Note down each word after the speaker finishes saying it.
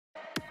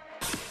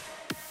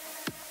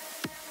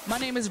My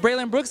name is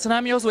Braylen Brooks, and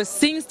I'm your host with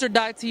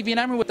Singer-songwriter, and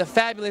I'm here with the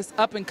fabulous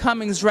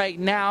up-and-comings right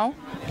now.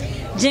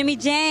 Jimmy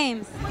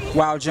James.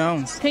 Wow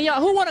Jones. Can y'all,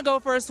 who want to go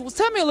first? Well,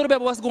 tell me a little bit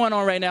about what's going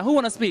on right now. Who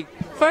want to speak?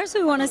 First,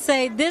 we want to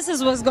say this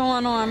is what's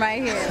going on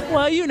right here.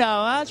 Well, you know,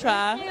 I'll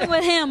try.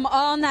 With him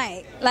all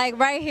night, like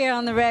right here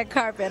on the red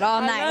carpet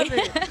all night. I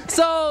love it.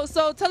 So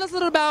tell us a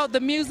little about the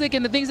music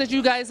and the things that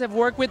you guys have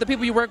worked with, the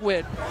people you work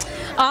with.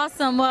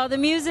 Awesome. Well, the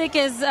music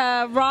is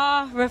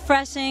raw,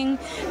 refreshing,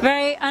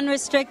 very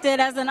unrestricted.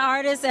 As an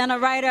artist and a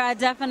writer,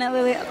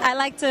 I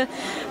like to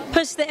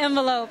push the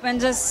envelope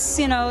and just,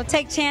 you know,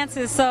 take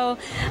chances. So,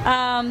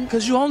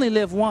 because you only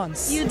live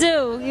once. You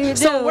do.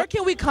 So where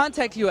can we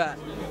contact you at?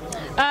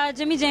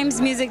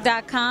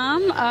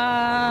 JimiJamesMusic.com.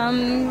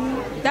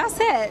 That's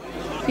it.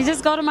 You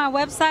just go to my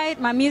website.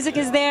 My music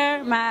is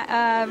there.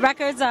 My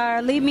records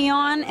are Lead Me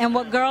On and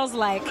What Girls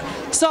Like.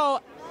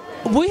 So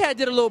we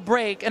did a little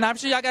break, and I'm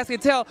sure y'all guys can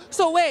tell.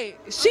 So wait,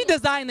 she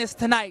designed this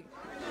today,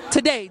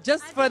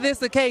 just for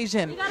this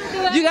occasion.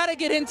 You gotta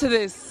get into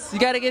this. You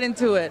gotta get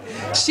into it.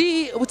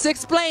 To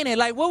explain it,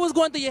 like what was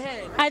going through your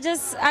head? I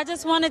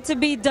just wanted to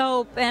be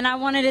dope, and I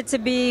wanted it to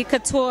be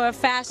couture,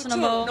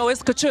 fashionable. Couture. No,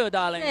 it's couture,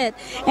 darling.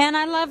 And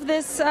I love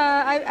this.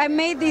 I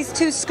made these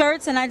two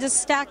skirts, and I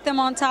just stacked them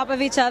on top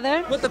of each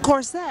other. With the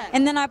corset.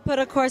 And then I put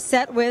a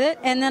corset with it,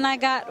 and then I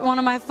got one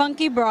of my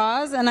funky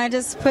bras, and I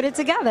just put it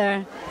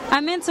together.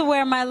 I meant to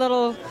wear my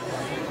little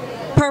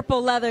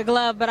purple leather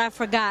glove, but I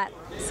forgot.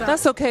 So.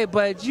 That's okay,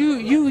 but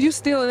you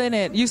still in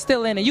it. You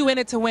still in it. You in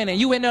it to win it.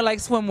 You in there like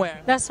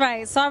swimwear. That's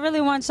right. So I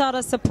really want y'all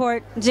to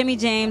support Jimmy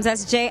James.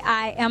 That's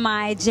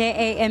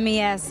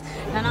JimiJames.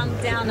 And I'm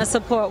down to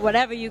support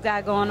whatever you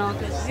got going on,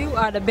 because you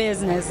are the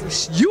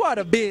business. You are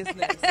the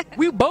business.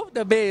 We both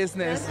the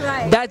business. That's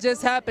right. That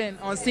just happened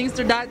on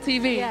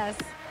Singer.tv. Yes.